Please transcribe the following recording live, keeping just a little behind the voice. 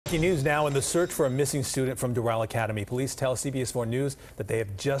Breaking news now in the search for a missing student from Doral Academy. Police tell CBS 4 News that they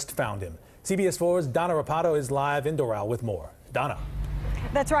have just found him. CBS 4's Donna Rapado is live in Doral with more. Donna.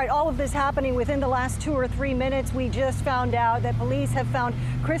 That's right. All of this happening within the last 2 or 3 minutes. We just found out that police have found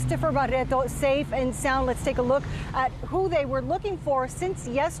Christopher Barreto safe and sound. Let's take a look at who they were looking for since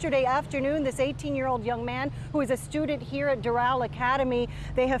yesterday afternoon. This 18-year-old young man who is a student here at Doral Academy.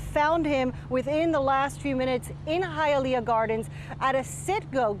 They have found him within the last few minutes in Hialeah Gardens at a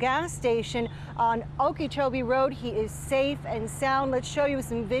Citgo gas station on Okeechobee Road. He is safe and sound. Let's show you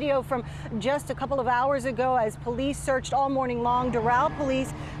some video from just a couple of hours ago as police searched all morning long. Doral police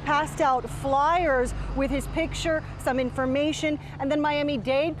passed out flyers with his picture, some information, and then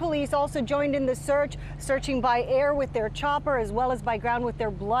Miami-Dade police also joined in the search, searching by air with their chopper as well as by ground with their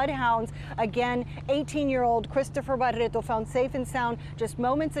bloodhounds. Again, 18-year-old Christopher Barreto found safe and sound just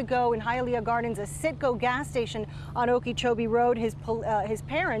moments ago in Hialeah Gardens, a Citgo gas station on Okeechobee Road. His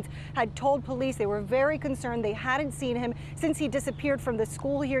parents had told police they were very concerned. They hadn't seen him since he disappeared from the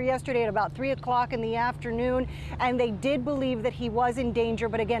school here yesterday at about 3 o'clock in the afternoon, and they did believe that he was in danger.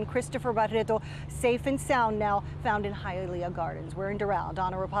 But again, Christopher Barreto safe and sound now, found in Hialeah Gardens. We're in Doral.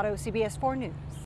 Donna Rapado, CBS 4 News.